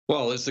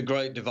Well, it's a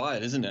great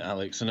divide, isn't it,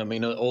 Alex? And I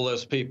mean, all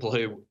those people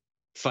who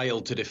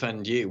failed to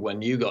defend you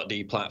when you got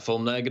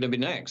deplatformed, they're going to be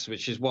next,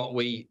 which is what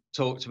we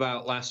talked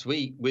about last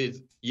week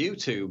with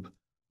YouTube,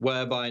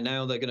 whereby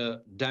now they're going to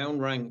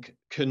downrank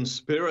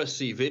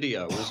conspiracy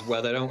videos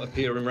where they don't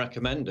appear in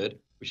recommended,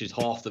 which is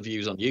half the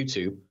views on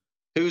YouTube.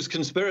 Whose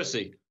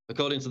conspiracy?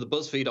 According to the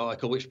BuzzFeed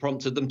article, which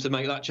prompted them to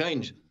make that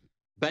change.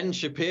 Ben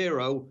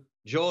Shapiro,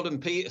 Jordan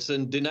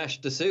Peterson, Dinesh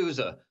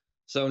D'Souza.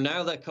 So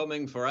now they're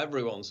coming for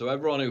everyone. So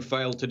everyone who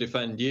failed to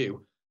defend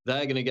you,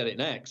 they're going to get it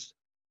next.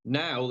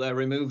 Now they're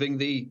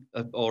removing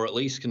or at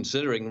least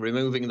considering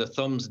removing the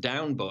thumbs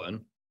down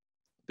button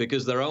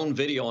because their own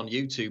video on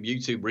YouTube,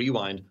 YouTube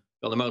Rewind,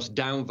 got the most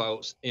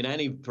downvotes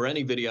for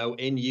any video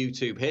in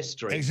YouTube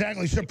history.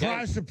 Exactly.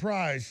 Surprise,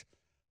 surprise.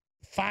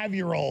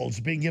 5-year-olds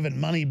being given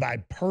money by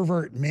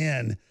pervert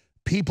men.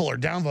 People are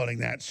downvoting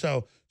that.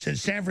 So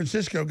since San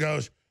Francisco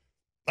goes,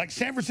 like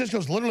San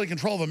Francisco's literally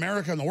control of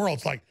America and the world.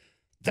 It's like,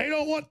 they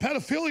don't want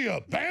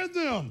pedophilia. Ban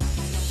them.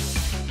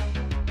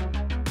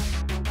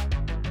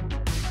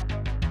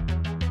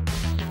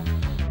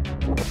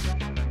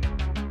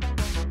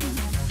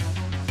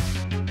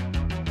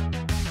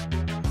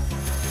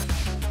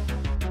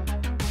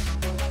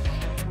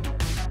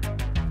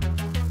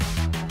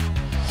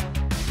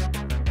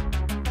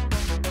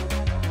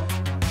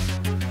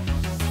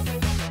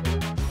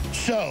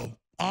 So,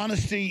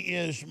 honesty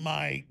is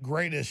my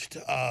greatest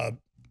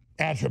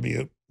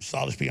attribute, so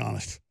I'll just be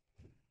honest.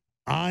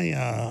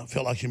 I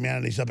feel like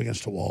humanity's up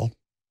against a wall.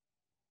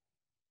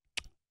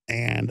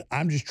 And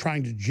I'm just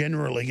trying to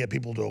generally get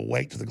people to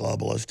awake to the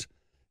globalist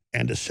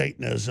and to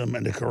Satanism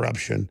and to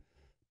corruption.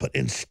 But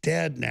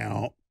instead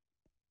now,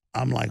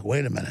 I'm like,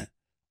 wait a minute.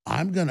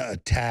 I'm going to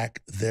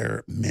attack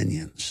their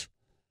minions.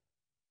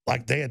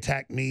 Like they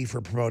attack me for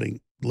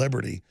promoting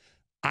liberty.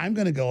 I'm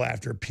going to go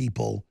after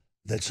people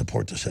that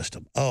support the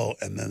system. Oh,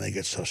 and then they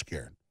get so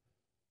scared.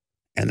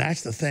 And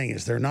that's the thing,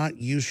 is they're not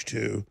used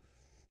to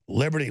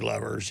liberty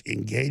lovers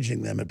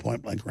engaging them at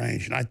point blank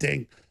range. And I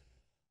think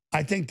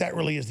that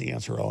really is the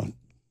answer, Owen.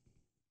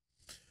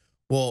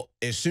 Well,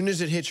 as soon as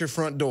it hits your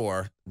front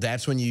door,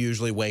 that's when you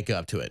usually wake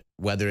up to it.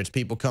 Whether it's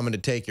people coming to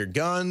take your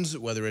guns,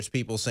 whether it's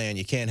people saying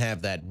you can't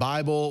have that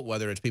Bible,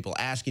 whether it's people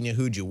asking you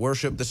who'd you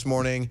worship this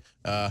morning,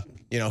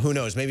 you know, who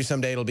knows? Maybe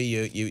someday it'll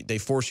be they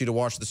force you to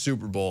watch the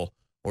Super Bowl,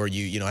 or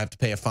you know, have to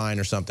pay a fine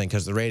or something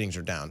because the ratings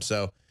are down.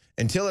 So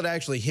until it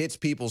actually hits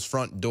people's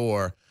front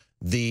door,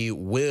 the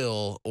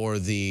will or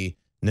the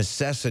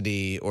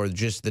necessity or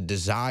just the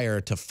desire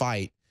to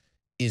fight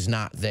is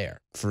not there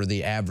for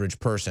the average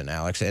person,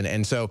 Alex.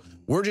 And so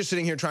we're just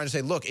sitting here trying to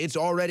say, look, it's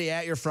already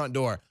at your front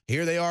door.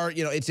 Here they are,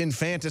 you know, it's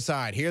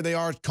infanticide. Here they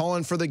are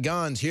calling for the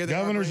guns. Here they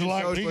Governors are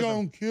like, we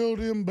gonna kill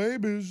them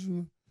babies.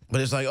 But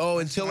it's like, oh,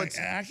 until it's...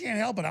 I can't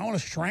help it. I want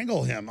to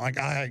strangle him. Like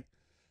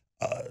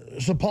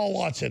so Paul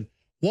Watson,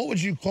 what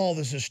would you call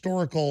this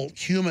historical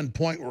human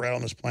point we're at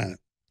on this planet?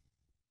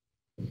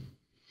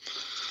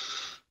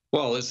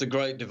 Well, it's a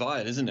great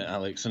divide, isn't it,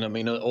 Alex? And I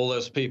mean, all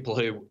those people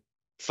who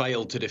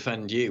failed to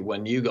defend you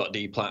when you got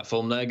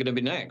deplatformed, they're going to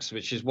be next,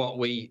 which is what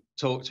we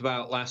talked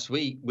about last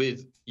week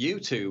with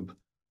YouTube,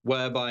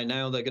 whereby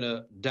now they're going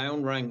to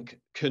downrank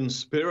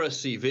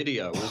conspiracy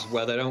videos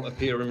where they don't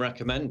appear in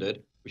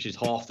recommended, which is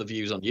half the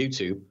views on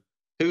YouTube.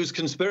 Whose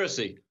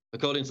conspiracy?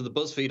 According to the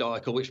BuzzFeed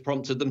article, which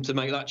prompted them to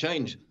make that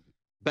change.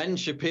 Ben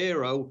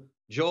Shapiro,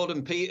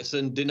 Jordan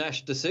Peterson,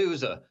 Dinesh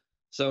D'Souza.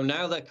 So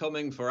now they're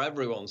coming for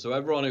everyone. So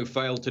everyone who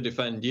failed to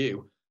defend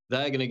you,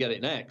 they're going to get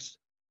it next.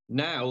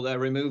 Now they're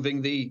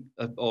removing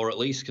or at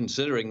least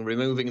considering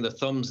removing the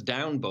thumbs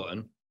down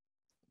button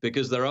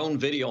because their own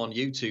video on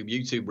YouTube,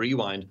 YouTube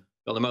Rewind,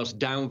 got the most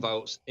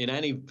downvotes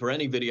for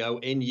any video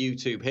in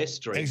YouTube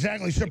history.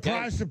 Exactly.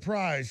 Surprise,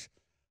 surprise.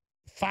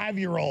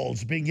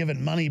 5-year-olds being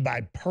given money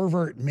by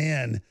pervert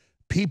men.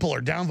 People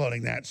are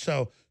downvoting that.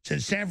 So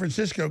since San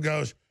Francisco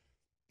goes,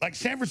 like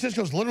San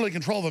Francisco's literally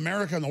control of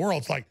America and the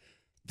world. It's like,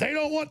 they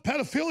don't want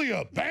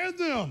pedophilia. Ban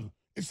them.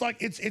 It's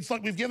like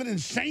we've given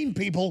insane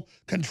people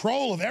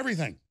control of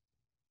everything.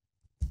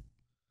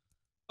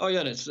 Oh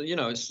yeah, and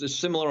it's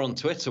similar on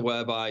Twitter,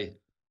 whereby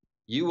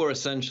you were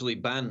essentially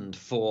banned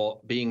for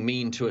being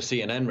mean to a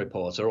CNN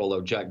reporter,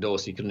 although Jack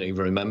Dorsey couldn't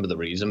even remember the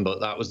reason, but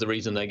that was the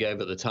reason they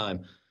gave at the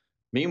time.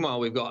 Meanwhile,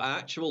 we've got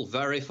actual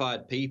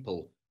verified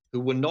people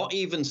who were not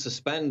even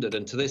suspended,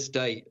 and to this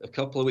day, a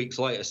couple of weeks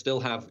later, still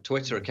have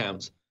Twitter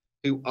accounts,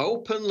 who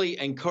openly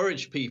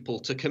encourage people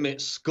to commit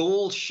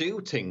school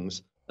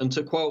shootings and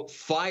to, quote,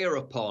 fire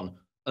upon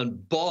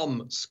and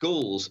bomb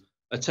schools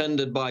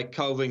attended by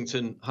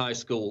Covington High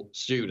School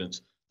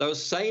students.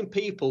 Those same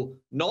people,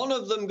 none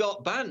of them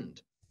got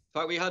banned. In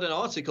fact, we had an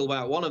article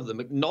about one of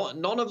them.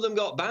 None of them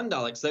got banned,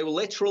 Alex. They were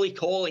literally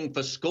calling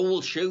for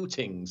school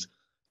shootings.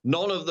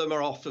 None of them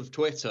are off of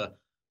Twitter.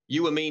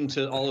 You were mean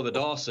to Oliver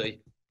Darcy,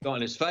 got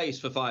in his face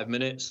for 5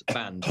 minutes,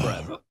 banned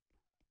forever.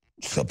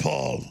 So,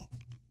 Paul,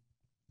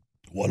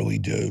 what do we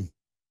do?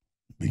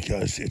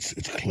 Because it's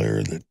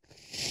clear that,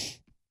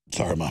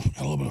 sorry, I got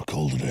a little bit of a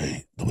cold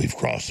today, that we've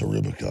crossed the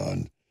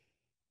Rubicon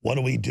What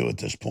do we do at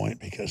this point?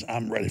 Because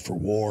I'm ready for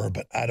war,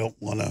 but I don't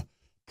want to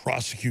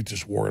prosecute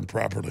this war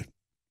improperly.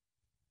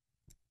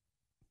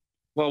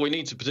 Well, we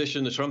need to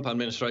petition the Trump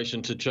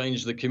administration to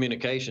change the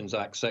Communications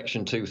Act,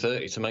 Section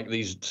 230, to make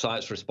these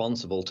sites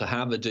responsible, to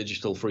have a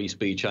Digital Free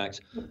Speech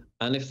Act.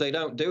 And if they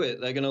don't do it,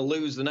 they're going to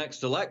lose the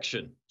next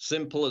election.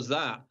 Simple as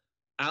that.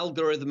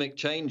 Algorithmic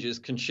changes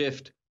can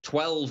shift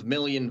 12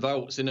 million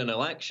votes in an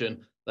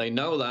election. They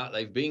know that.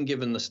 They've been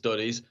given the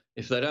studies.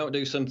 If they don't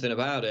do something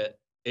about it,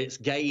 it's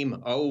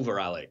game over,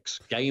 Alex.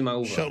 Game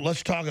over. So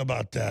let's talk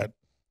about that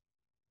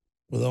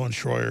with Owen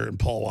Shroyer and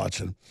Paul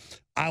Watson.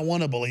 I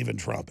want to believe in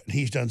Trump. And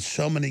he's done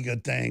so many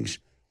good things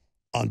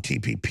on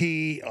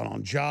TPP,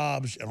 on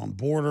jobs, and on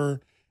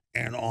border,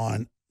 and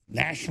on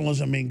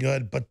nationalism being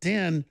good. But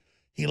then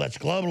he lets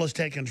globalists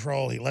take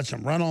control. He lets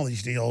them run all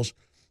these deals.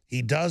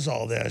 He does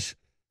all this.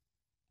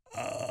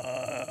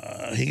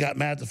 He got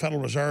mad at the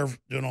Federal Reserve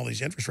doing all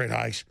these interest rate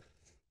hikes.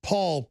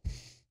 Paul,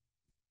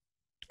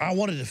 I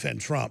want to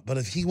defend Trump, but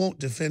if he won't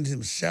defend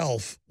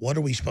himself, what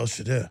are we supposed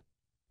to do?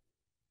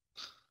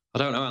 I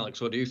don't know, Alex.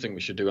 What do you think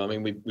we should do? I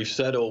mean, we've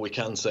said all we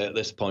can say at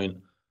this point.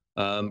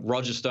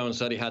 Roger Stone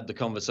said he had the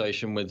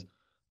conversation with,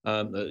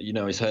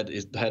 his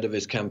head of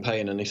his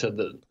campaign, and he said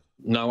that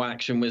no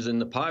action was in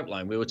the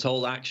pipeline. We were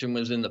told action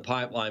was in the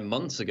pipeline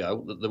months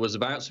ago, that there was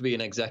about to be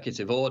an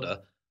executive order.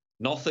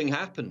 Nothing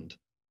happened.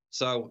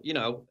 So,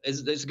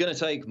 it's going to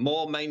take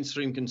more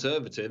mainstream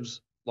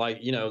conservatives, like,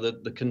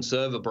 the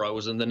conserva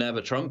bros and the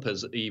never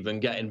Trumpers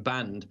even getting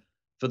banned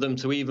for them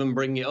to even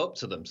bring it up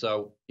to them.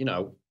 So,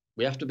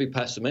 we have to be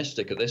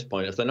pessimistic at this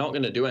point. If they're not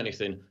going to do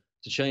anything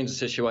to change the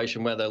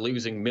situation where they're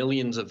losing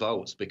millions of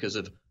votes because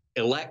of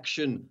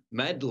election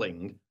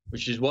meddling,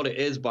 which is what it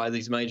is by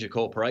these major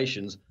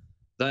corporations,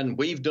 then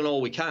we've done all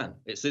we can.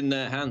 It's in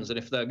their hands. And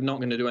if they're not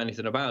going to do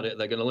anything about it,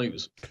 they're going to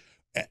lose.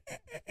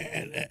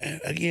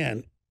 And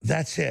again,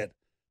 that's it.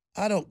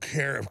 I don't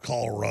care if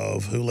Karl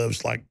Rove, who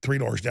lives like 3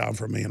 doors down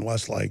from me in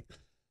Westlake,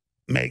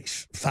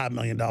 makes $5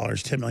 million,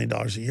 $10 million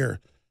a year.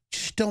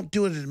 Just don't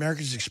do it at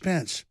America's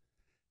expense.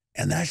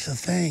 And that's the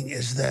thing,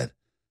 is that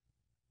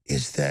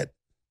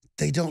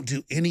they don't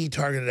do any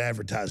targeted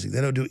advertising.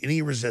 They don't do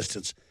any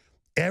resistance.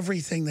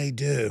 Everything they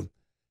do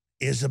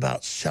is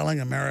about selling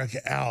America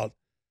out.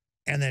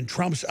 And then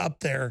Trump's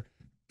up there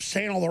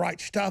saying all the right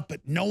stuff,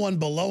 but no one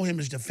below him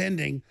is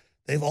defending.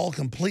 They've all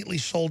completely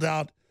sold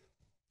out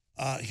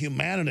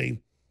humanity.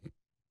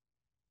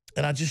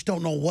 And I just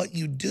don't know what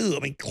you do.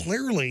 I mean,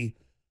 clearly,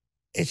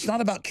 it's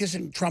not about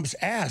kissing Trump's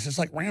ass. It's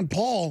like Rand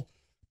Paul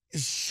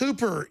is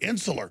super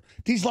insular.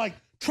 He's like,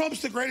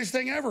 Trump's the greatest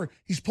thing ever.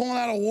 He's pulling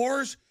out of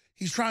wars.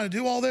 He's trying to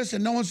do all this,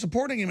 and no one's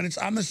supporting him. And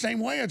I'm the same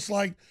way. It's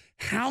like,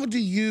 how do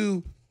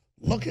you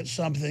look at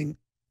something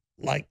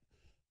like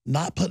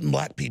not putting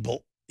black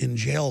people in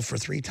jail for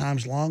 3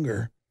 times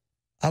longer?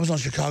 I was on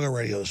Chicago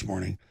radio this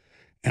morning,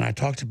 and I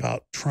talked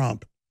about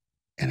Trump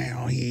and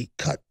how he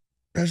cut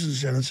prison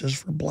sentences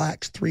for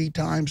blacks 3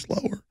 times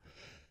lower.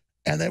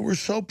 And they were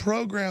so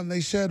programmed.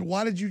 They said,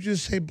 why did you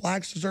just say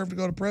blacks deserve to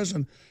go to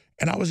prison?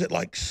 And I was at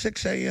like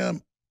 6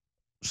 a.m.,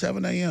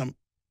 7 a.m.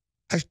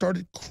 I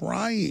started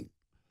crying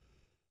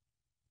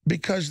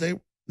because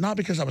not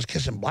because I was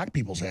kissing black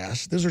people's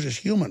ass. Those are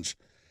just humans.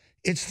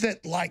 It's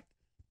that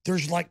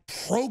there's like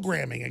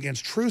programming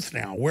against truth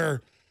now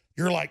where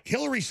you're like,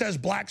 Hillary says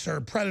blacks are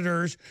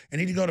predators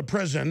and need to go to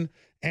prison.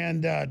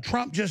 And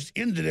Trump just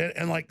ended it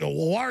and like, well,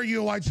 why are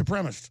you a white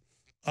supremacist?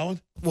 Owen?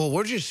 Well,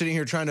 we're just sitting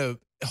here trying to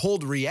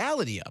hold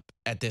reality up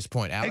at this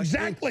point, Alex.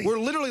 Exactly. We're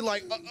literally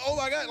like, oh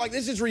my God, like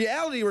this is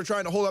reality we're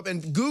trying to hold up,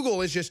 and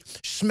Google is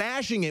just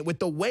smashing it with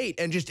the weight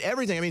and just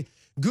everything. I mean,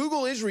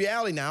 Google is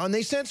reality now, and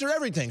they censor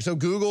everything. So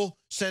Google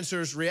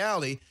censors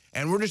reality,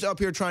 and we're just up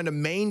here trying to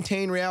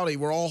maintain reality.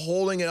 We're all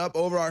holding it up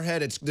over our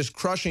head. It's this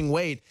crushing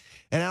weight.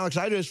 And Alex,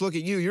 I just look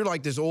at you. You're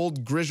like this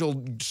old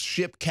grizzled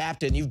ship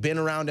captain. You've been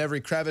around every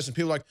crevice, and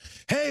people are like,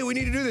 hey, we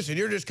need to do this. And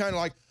you're just kind of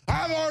like,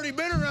 I've already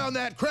been around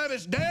that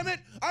crevice, damn it.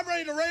 I'm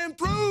ready to ram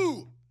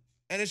through.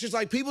 And it's just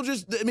like people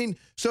just, I mean,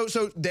 so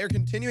they're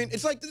continuing.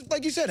 It's like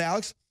you said,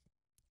 Alex,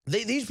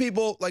 these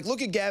people, like,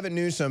 look at Gavin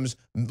Newsom's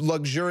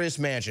luxurious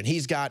mansion.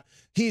 He's got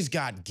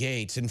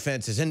gates and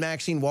fences, and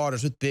Maxine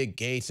Waters with big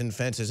gates and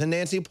fences, and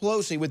Nancy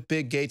Pelosi with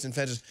big gates and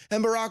fences,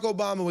 and Barack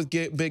Obama with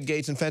big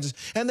gates and fences.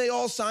 And they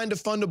all signed to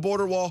fund a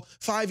border wall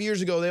 5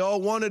 years ago. They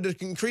all wanted to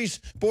increase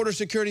border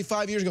security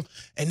 5 years ago.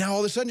 And now all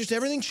of a sudden, just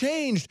everything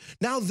changed.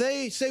 Now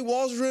they say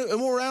walls are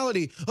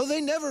immorality. Oh,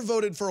 they never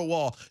voted for a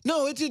wall.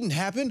 No, it didn't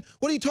happen.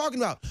 What are you talking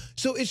about?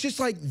 So it's just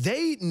like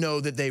they know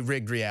that they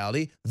rigged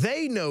reality.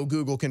 They know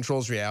Google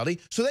controls reality.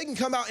 So they can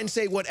come out and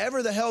say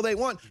whatever the hell they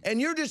want.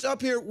 And you're just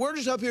up here, we're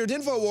just up here at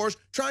InfoWars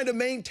trying to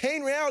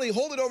maintain reality,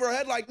 hold it over our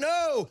head like,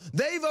 no,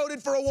 they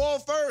voted for a wall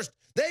first.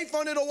 They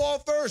funded a wall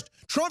first.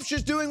 Trump's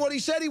just doing what he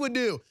said he would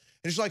do.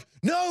 And it's like,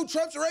 no,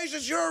 Trump's a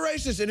racist, you're a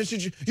racist. And it's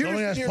just, let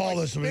me ask Paul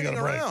this, and we got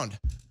a break. Around.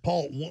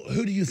 Paul,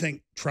 who do you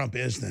think Trump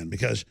is then?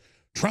 Because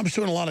Trump's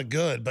doing a lot of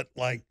good, but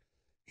like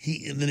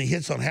and then he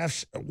hits on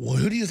half.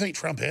 Who do you think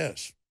Trump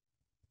is?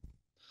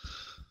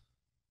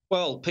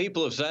 Well,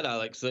 people have said,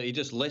 Alex, that he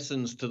just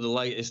listens to the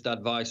latest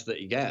advice that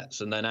he gets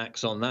and then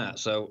acts on that.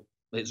 So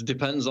it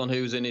depends on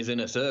who's in his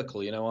inner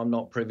circle. You know, I'm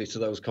not privy to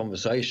those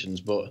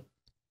conversations, but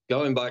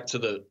going back to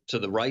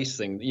the race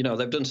thing, you know,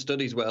 they've done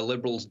studies where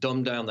liberals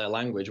dumb down their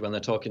language when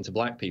they're talking to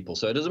black people.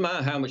 So it doesn't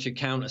matter how much you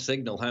counter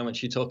signal, how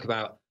much you talk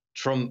about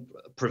Trump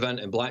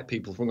preventing black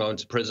people from going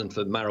to prison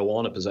for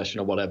marijuana possession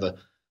or whatever.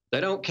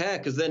 They don't care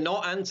because they're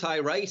not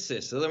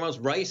anti-racist. They're the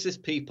most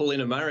racist people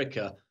in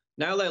America.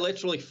 Now they're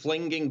literally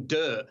flinging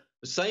dirt.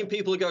 The same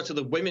people who go to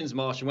the women's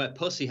march and wear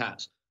pussy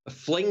hats are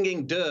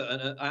flinging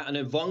dirt at an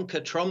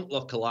Ivanka Trump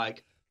lookalike.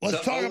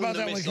 Let's talk about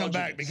that when we come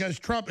back, because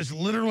Trump is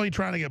literally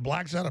trying to get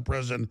blacks out of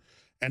prison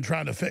and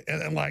trying to fit,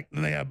 and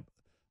they have,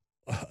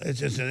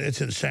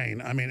 it's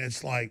insane. I mean,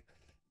 it's like,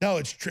 no,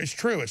 it's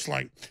true. It's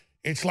like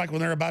when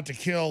they're about to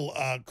kill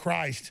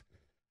Christ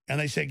and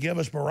they say, give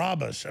us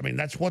Barabbas. I mean,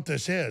 that's what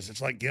this is.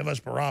 It's like, give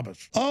us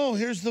Barabbas. Oh,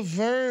 here's The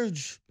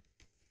Verge.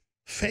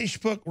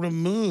 Facebook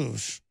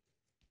removes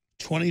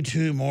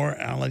 22 more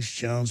Alex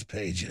Jones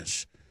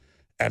pages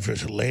after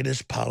its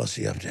latest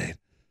policy update.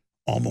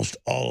 Almost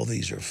all of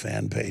these are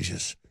fan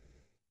pages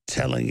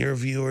telling your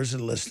viewers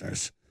and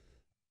listeners,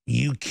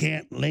 you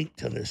can't link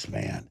to this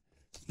man.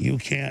 You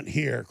can't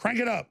hear. Crank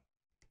it up.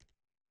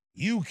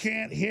 You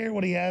can't hear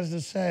what he has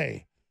to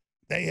say.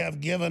 They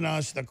have given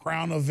us the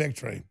crown of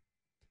victory.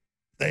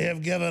 They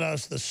have given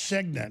us the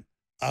signet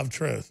of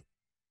truth.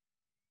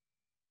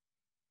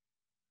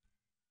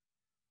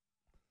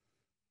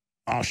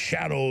 Our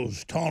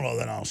shadows taller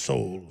than our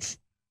souls.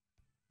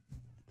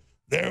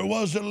 There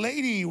was a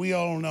lady we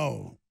all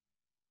know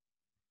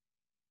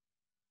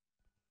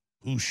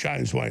who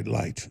shines white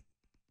light.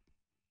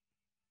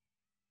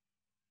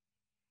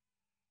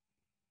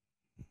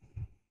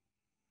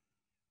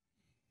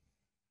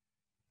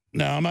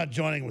 No, I'm not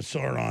joining with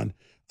Sauron.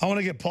 I want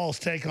to get Paul's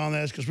take on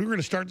this because we were going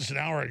to start this an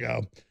hour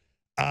ago.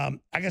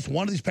 I guess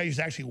one of these pages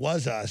actually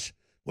was us,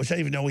 which I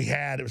didn't even know we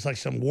had. It was like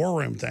some war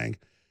room thing.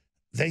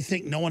 They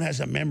think no one has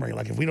a memory.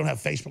 Like if we don't have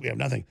Facebook, we have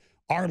nothing.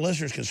 Our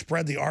listeners can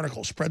spread the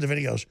articles, spread the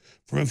videos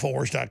from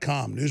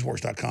Infowars.com,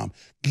 Newswars.com.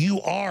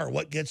 You are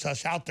what gets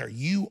us out there.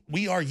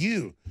 We are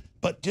you.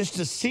 But just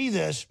to see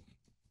this,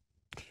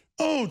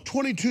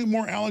 22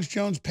 more Alex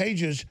Jones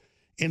pages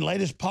in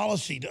latest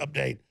policy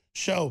update.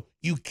 So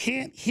you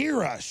can't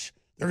hear us.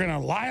 They're going to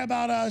lie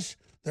about us.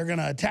 They're going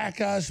to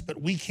attack us,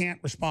 but we can't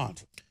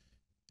respond.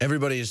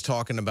 Everybody is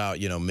talking about,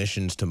 you know,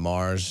 missions to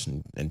Mars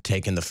and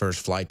taking the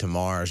first flight to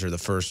Mars or the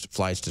first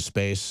flights to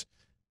space.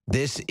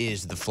 This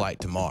is the flight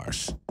to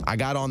Mars. I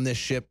got on this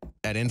ship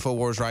at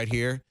InfoWars right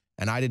here,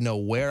 and I didn't know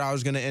where I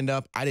was going to end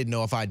up. I didn't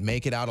know if I'd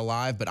make it out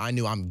alive, but I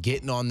knew I'm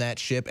getting on that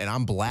ship, and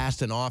I'm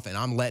blasting off, and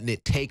I'm letting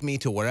it take me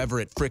to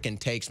wherever it frickin'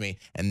 takes me.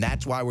 And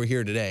that's why we're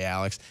here today,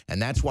 Alex.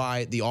 And that's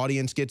why the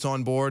audience gets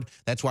on board.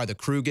 That's why the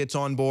crew gets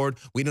on board.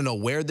 We don't know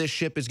where this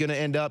ship is going to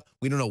end up.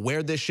 We don't know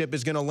where this ship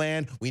is going to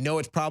land. We know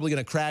it's probably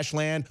going to crash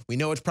land. We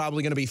know it's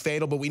probably going to be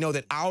fatal, but we know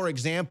that our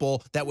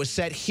example that was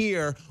set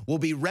here will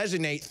be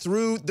resonate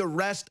through the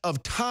rest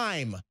of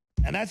time.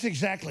 And that's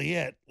exactly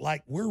it.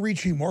 Like, we're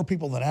reaching more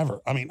people than ever.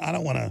 I mean, I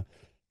don't want to,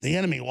 the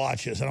enemy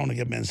watches. I don't want to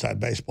give them inside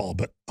baseball,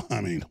 but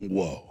I mean,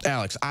 whoa.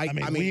 Alex, I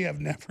mean, we have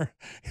never,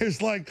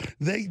 it's like,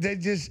 they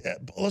just,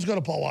 let's go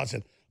to Paul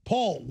Watson.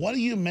 Paul, what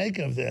do you make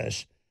of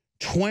this?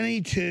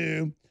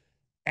 22,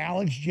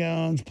 Alex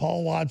Jones,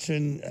 Paul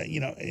Watson,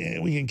 you know,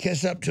 we can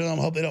kiss up to them.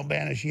 Hope they don't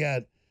ban us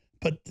yet.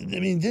 But I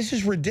mean, this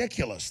is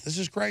ridiculous. This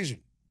is crazy.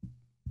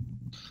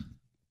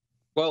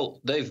 Well,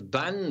 they've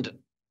banned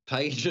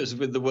pages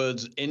with the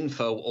words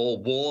info or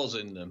wars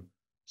in them.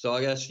 So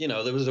I guess, you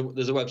know, there's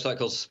a website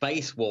called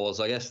Space Wars.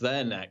 I guess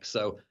they're next.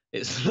 So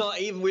it's not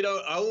even, we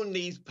don't own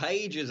these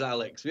pages,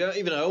 Alex. We don't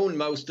even own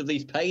most of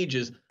these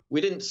pages.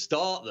 We didn't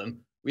start them.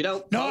 We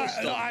don't post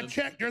on them. I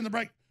checked during the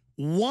break.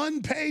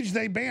 One page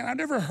they banned. I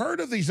never heard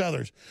of these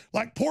others.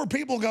 Like, poor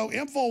people go,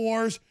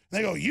 InfoWars, and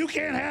they go, you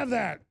can't have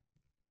that.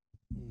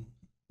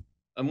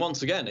 And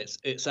once again,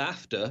 it's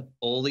after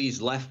all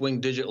these left-wing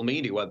digital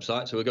media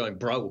websites who are going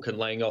broke and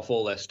laying off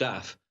all their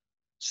staff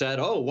said,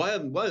 oh, why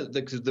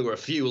because there were a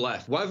few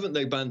left. Why haven't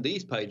they banned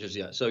these pages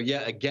yet? So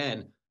yet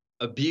again,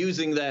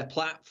 abusing their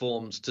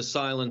platforms to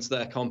silence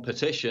their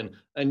competition.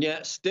 And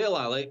yet still,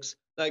 Alex,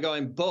 they're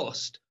going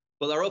bust.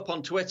 But they're up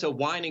on Twitter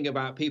whining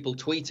about people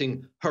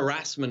tweeting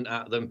harassment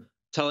at them,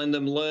 telling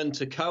them learn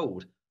to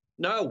code.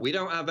 No, we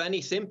don't have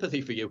any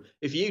sympathy for you.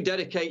 If you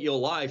dedicate your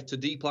life to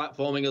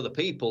deplatforming other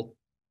people,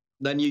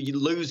 then you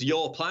lose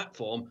your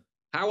platform.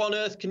 How on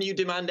earth can you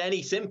demand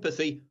any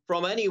sympathy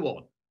from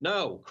anyone?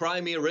 No,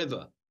 cry me a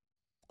river.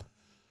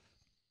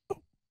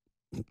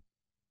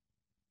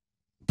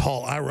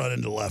 Paul, I run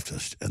into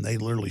leftists, and they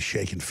literally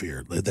shake in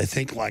fear. They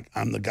think like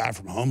I'm the guy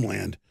from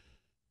Homeland.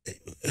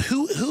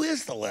 Who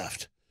is the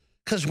left?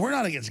 Because we're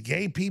not against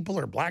gay people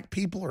or black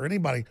people or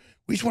anybody.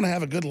 We just want to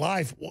have a good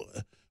life.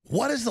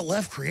 What has the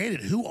left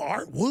created?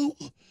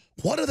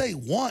 What do they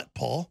want,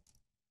 Paul?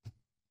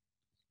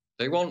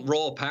 They want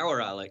raw power,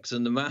 Alex,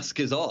 and the mask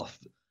is off.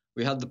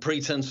 We had the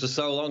pretense for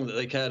so long that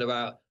they cared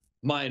about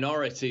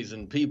minorities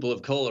and people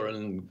of color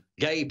and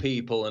gay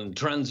people and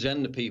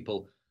transgender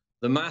people,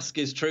 the mask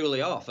is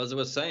truly off. As I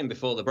was saying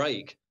before the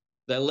break,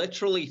 they're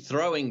literally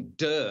throwing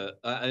dirt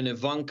at an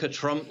Ivanka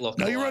Trump lookalike.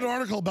 No, you read an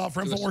article about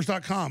for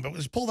Infowars.com, but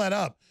just pull that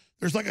up.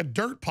 There's like a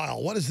dirt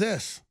pile. What is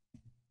this?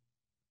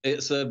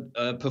 It's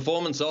a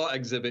performance art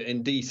exhibit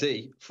in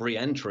D.C., free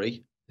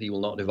entry. He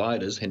will not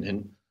divide us, hint,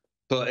 hint.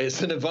 But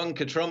it's an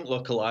Ivanka Trump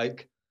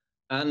lookalike,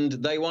 and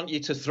they want you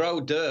to throw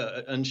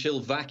dirt and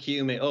she'll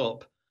vacuum it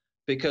up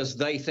because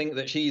they think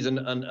that she's an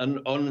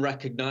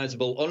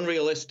unrecognizable,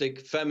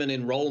 unrealistic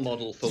feminine role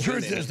model for women.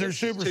 The truth is they're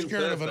super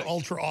scared of an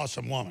ultra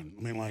awesome woman.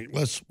 I mean, like,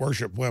 let's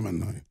worship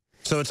women.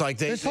 So it's like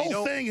this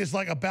whole thing is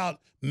like about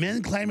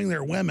men claiming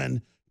they're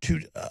women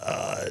to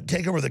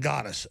take over the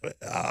goddess.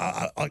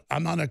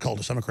 I'm not an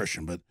occultist. I'm a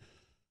Christian, but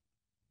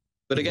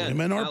again,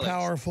 women are Alex,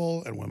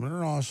 powerful and women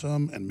are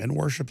awesome and men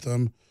worship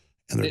them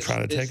and they're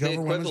trying to take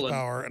over women's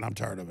power, and I'm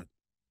tired of it.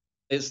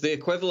 It's the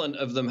equivalent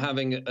of them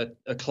having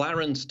a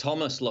Clarence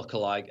Thomas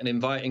lookalike and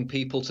inviting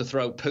people to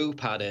throw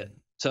poop at it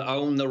to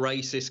own the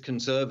racist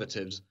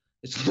conservatives.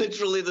 It's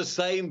literally the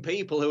same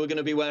people who are going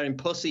to be wearing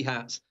pussy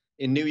hats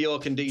in New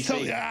York and D.C. So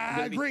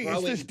I agree.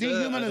 It's this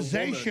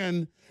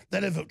dehumanization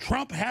that if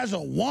Trump has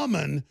a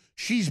woman,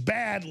 she's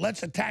bad,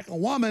 let's attack a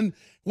woman,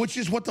 which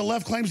is what the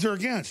left claims they're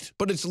against.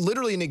 But it's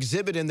literally an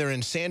exhibit in their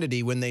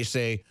insanity when they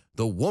say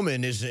the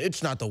woman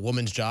it's not the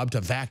woman's job to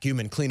vacuum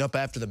and clean up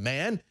after the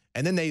man.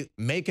 And then they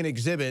make an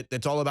exhibit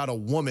that's all about a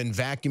woman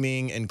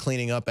vacuuming and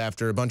cleaning up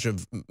after a bunch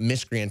of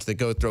miscreants that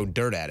go throw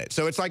dirt at it.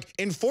 So it's like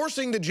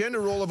enforcing the gender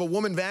role of a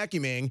woman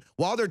vacuuming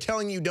while they're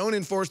telling you don't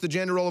enforce the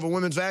gender role of a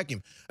woman's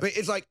vacuum. I mean,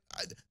 it's like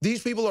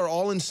these people are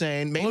all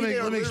insane. Maybe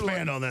let me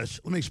expand on this.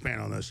 Let me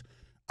expand on this.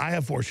 I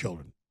have 4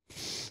 children,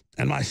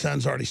 and my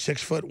son's already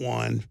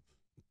 6'1",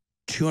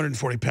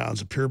 240 pounds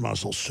of pure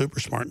muscle, super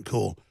smart and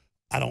cool.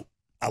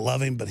 I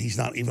love him, but he's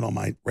not even on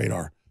my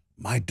radar.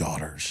 My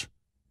daughters.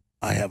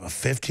 I have a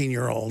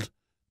 15-year-old,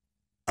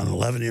 an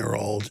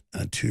 11-year-old,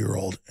 and a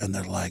 2-year-old, and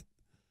they're like,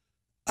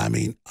 I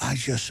mean, I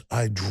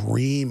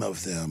dream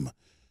of them.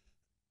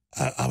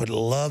 I would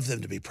love them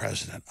to be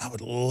president. I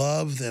would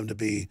love them to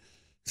be,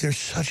 they're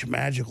such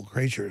magical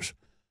creatures.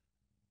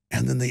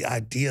 And then the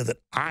idea that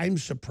I'm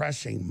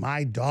suppressing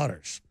my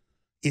daughters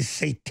is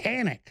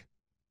satanic.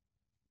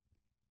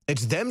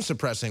 It's them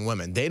suppressing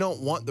women. They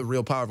don't want the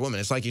real power of women.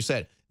 It's like you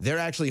said, they're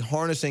actually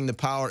harnessing the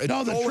power.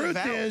 No, the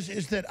truth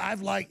is that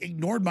I've like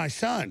ignored my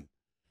son.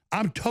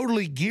 I'm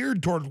totally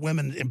geared toward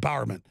women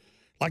empowerment.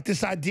 Like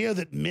this idea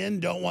that men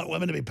don't want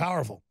women to be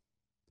powerful.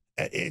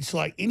 It's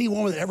like any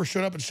woman that ever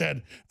showed up and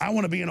said, I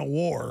want to be in a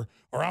war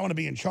or I want to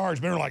be in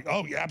charge. Men are like,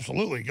 oh, yeah,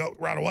 absolutely, go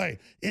right away.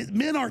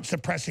 Men aren't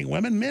suppressing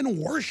women. Men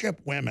worship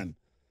women.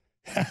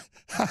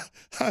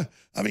 I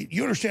mean,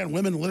 you understand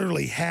women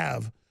literally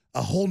have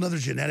a whole nother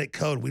genetic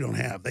code we don't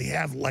have. They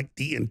have like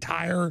the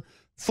entire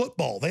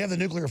football. They have the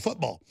nuclear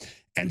football.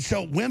 And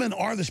so women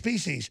are the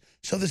species.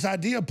 So this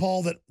idea,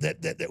 Paul,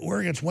 that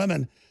we're against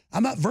women,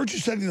 I'm not virtue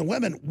signaling the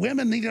women.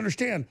 Women need to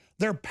understand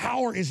their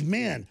power is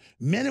men.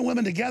 Men and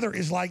women together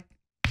is like,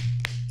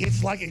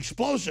 it's like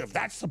explosive.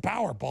 That's the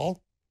power, Paul.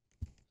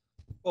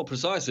 Well,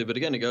 precisely. But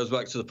again, it goes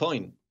back to the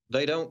point.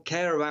 They don't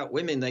care about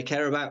women. They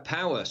care about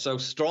power. So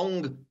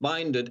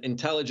strong-minded,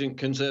 intelligent,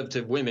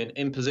 conservative women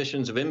in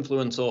positions of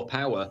influence or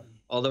power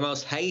are the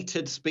most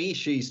hated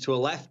species to a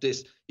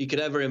leftist you could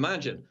ever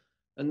imagine.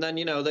 And then,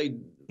 you know, they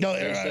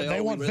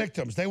want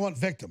victims. They want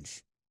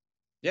victims.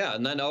 Yeah,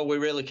 and then, oh, we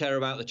really care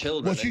about the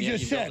children. What you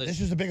just said, this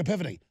is a big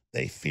epiphany.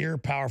 They fear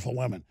powerful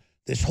women.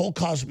 This whole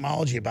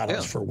cosmology about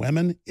us for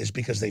women is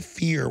because they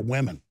fear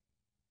women.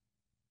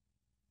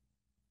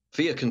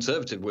 Fear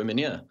conservative women,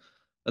 yeah.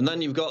 And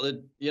then you've got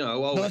the, you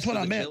know... No, that's what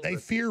I meant. They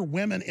fear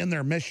women in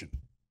their mission.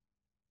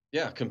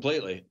 Yeah,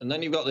 completely. And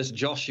then you've got this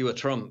Joshua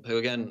Trump, who,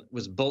 again,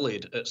 was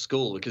bullied at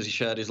school because he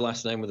shared his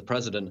last name with the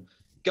president.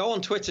 Go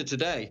on Twitter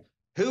today.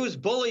 Who's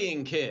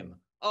bullying him?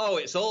 Oh,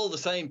 it's all the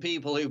same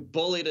people who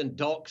bullied and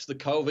doxed the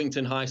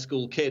Covington High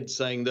School kids,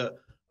 saying that,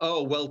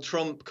 oh, well,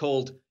 Trump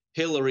called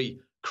Hillary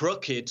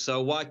crooked,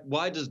 so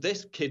why does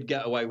this kid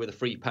get away with a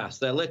free pass?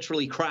 They're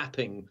literally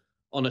crapping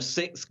on a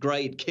 6th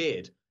grade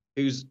kid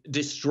who's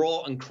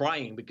distraught and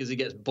crying because he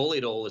gets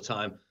bullied all the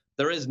time.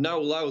 There is no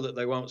low that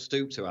they won't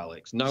stoop to,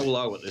 Alex. No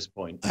low at this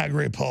point. I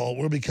agree, Paul.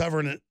 We'll be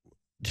covering it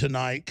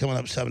tonight, coming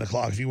up 7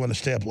 o'clock. If you want to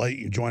stay up late,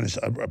 you join us.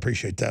 I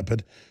appreciate that.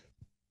 But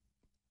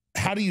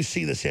how do you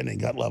see this ending,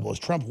 gut level? Is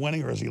Trump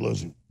winning or is he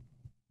losing?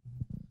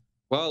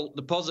 Well,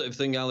 the positive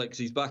thing, Alex,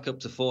 he's back up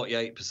to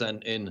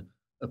 48% in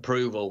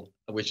approval,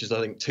 which is,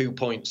 I think, 2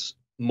 points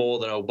more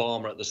than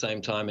Obama at the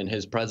same time in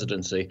his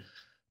presidency.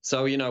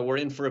 So, you know, we're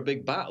in for a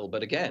big battle.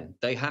 But again,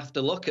 they have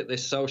to look at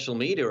this social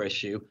media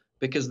issue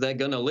because they're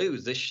going to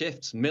lose. This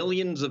shifts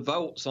millions of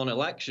votes on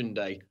election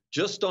day,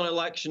 just on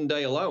election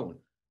day alone.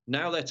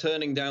 Now they're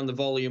turning down the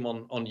volume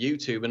on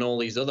YouTube and all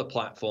these other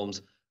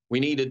platforms.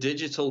 We need a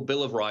Digital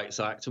Bill of Rights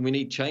Act, and we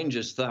need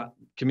changes to that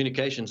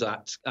Communications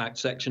Act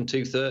Section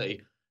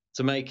 230,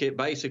 to make it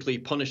basically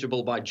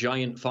punishable by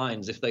giant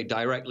fines if they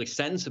directly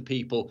censor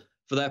people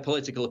for their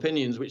political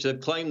opinions, which they've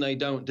claimed they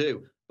don't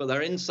do. but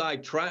their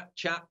inside chat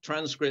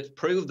transcripts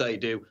prove they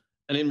do.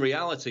 And in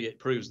reality, it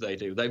proves they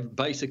do. They've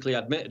basically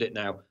admitted it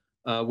now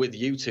with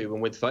YouTube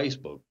and with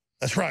Facebook.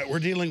 That's right. We're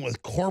dealing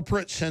with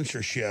corporate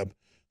censorship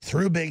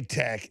through big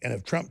tech. And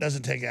if Trump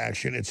doesn't take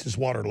action, it's his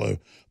Waterloo.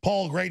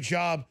 Paul, great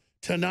job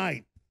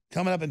tonight.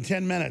 Coming up in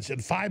 10 minutes,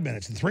 in 5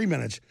 minutes, in 3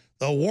 minutes,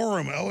 the War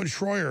Room, Owen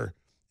Shroyer,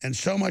 and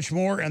so much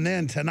more. And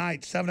then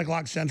tonight, 7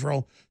 o'clock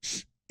Central,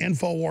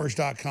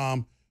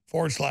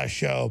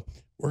 Infowars.com/show.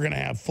 We're going to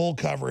have full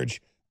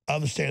coverage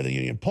of the State of the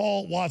Union.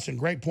 Paul Watson,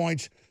 great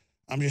points.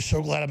 I'm just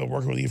so glad I've been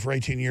working with you for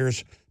 18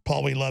 years.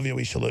 Paul, we love you.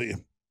 We salute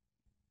you.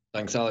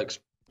 Thanks, Alex.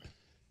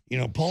 You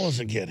know, Paul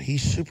isn't good.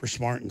 He's super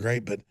smart and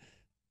great, but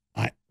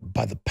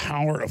by the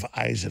power of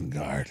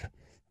Isengard,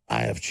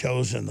 I have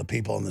chosen the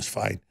people in this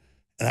fight.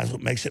 And that's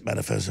what makes it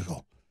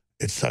metaphysical.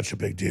 It's such a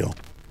big deal.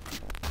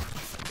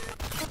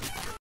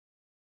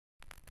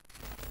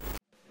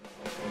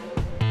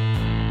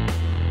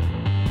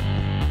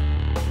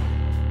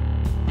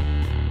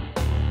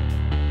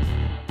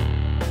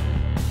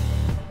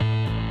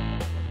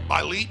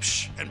 By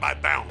leaps and by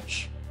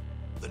bounds,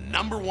 the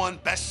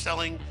 #1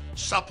 best-selling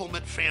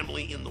supplement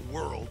family in the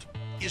world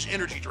is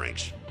energy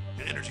drinks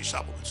and energy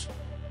supplements.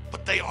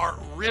 But they are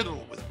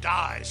riddled with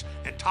dyes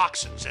and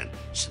toxins and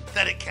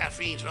synthetic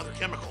caffeines and other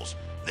chemicals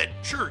that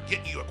sure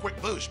get you a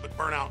quick boost, but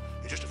burn out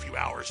in just a few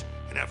hours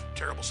and have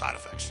terrible side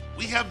effects.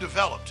 We have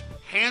developed,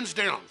 hands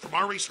down from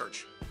our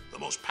research, the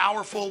most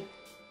powerful,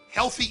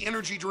 healthy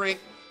energy drink,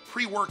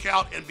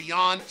 pre-workout and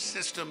beyond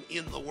system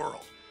in the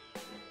world.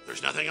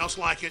 There's nothing else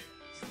like it.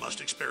 You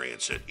must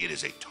experience it. It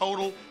is a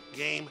total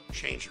game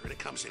changer, and it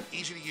comes in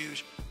easy to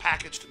use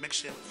packets to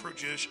mix in with fruit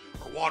juice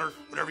or water,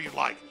 whatever you'd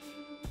like.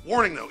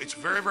 Warning though, it's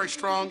very, very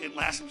strong. It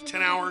lasts up to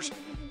 10 hours.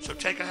 So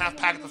take a half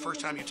packet the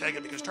first time you take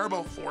it, because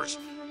Turbo Force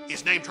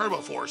is named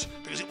Turbo Force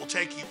because it will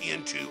take you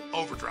into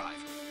overdrive.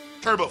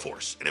 Turbo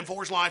Force at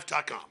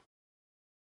InfoWarsLive.com.